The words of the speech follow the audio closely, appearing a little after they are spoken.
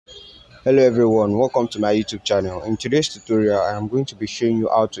Hello everyone, welcome to my YouTube channel. In today's tutorial, I am going to be showing you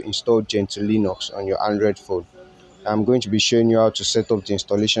how to install Gentoo Linux on your Android phone. I am going to be showing you how to set up the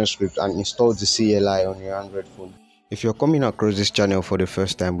installation script and install the CLI on your Android phone. If you're coming across this channel for the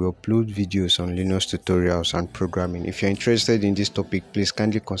first time, we upload videos on Linux tutorials and programming. If you're interested in this topic, please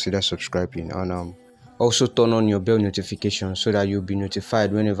kindly consider subscribing and also turn on your bell notification so that you'll be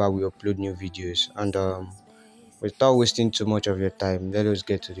notified whenever we upload new videos. And without wasting too much of your time, let us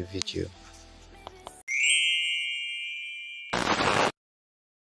get to the video.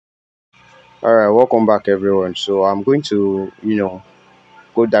 Alright, welcome back everyone. So I'm going to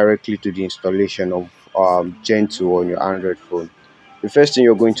go directly to the installation of Gentoo on your Android phone. The first thing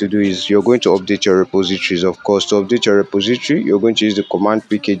you're going to do is you're going to update your repositories. Of course, to update your repository, you're going to use the command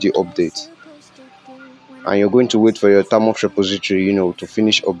pkg update, and you're going to wait for your Termux repository to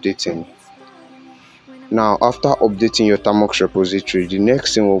finish updating. Now, after updating your Termux repository, the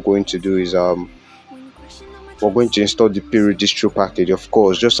next thing we're going to do is we're going to install the Peru distro package. Of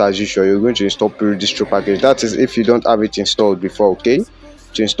course, just as usual, you're going to install Peru distro package. That is if you don't have it installed before. Okay,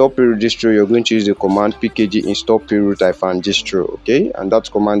 to install Peru distro, you're going to use the command pkg install peru-distro. Okay, and that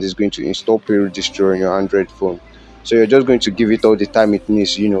command is going to install Peru distro on your Android phone. So you're just going to give it all the time it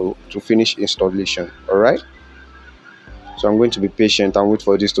needs to finish installation. All right, so I'm going to be patient and wait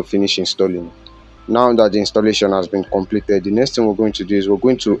for this to finish installing. Now that the installation has been completed, the next thing we're going to do is we're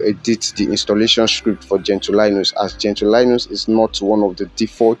going to edit the installation script for Gentoo Linux, as Gentoo Linux is not one of the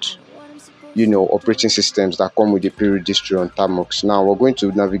default operating systems that come with the Peru distro on Termux. Now we're going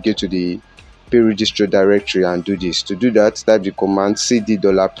to navigate to the Peru distro directory and do this. To do that, type the command cd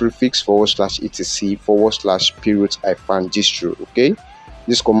 $/etc/peru-distro. Okay,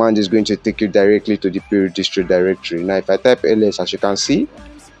 this command is going to take you directly to the Peru distro directory. Now if I type ls, as you can see,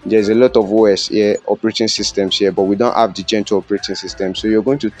 there's a lot of OS here, operating systems here, but we don't have the Gentoo operating system. So you're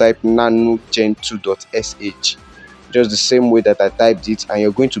going to type nano gentoo.sh, just the same way that I typed it, and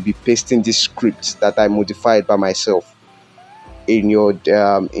you're going to be pasting this script that I modified by myself in your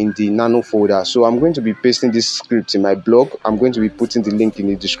in the nano folder. So I'm going to be pasting this script in my blog. I'm going to be putting the link in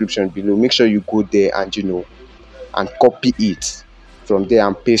the description below. Make sure you go there and and copy it from there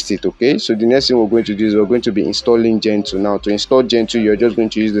and paste it. Okay, so the next thing we're going to do is we're going to be installing Gentoo. Now to install Gentoo, you're just going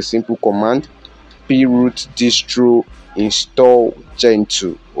to use the simple command proot distro install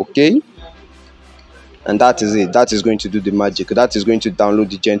Gentoo. Okay, and that is it. That is going to do the magic. That is going to download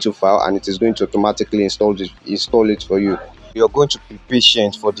the Gentoo file, and it is going to automatically install it for you. You're going to be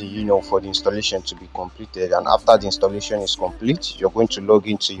patient for the for the installation to be completed, and after the installation is complete, you're going to log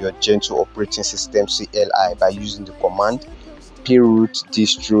into your Gentoo operating system CLI by using the command proot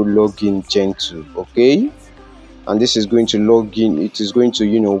distro login Gentoo. Okay, and this is going to log in. It is going to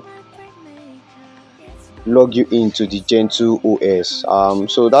log you into the Gentoo OS.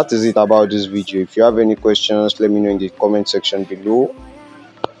 So that is it about this video. If you have any questions, let me know in the comment section below.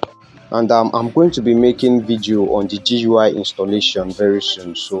 And I'm going to be making video on the GUI installation very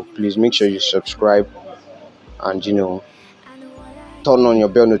soon, so please make sure you subscribe and turn on your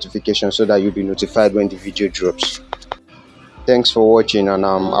bell notification so that you'll be notified when the video drops. Thanks for watching, and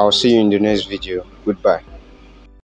I'll see you in the next video. Goodbye.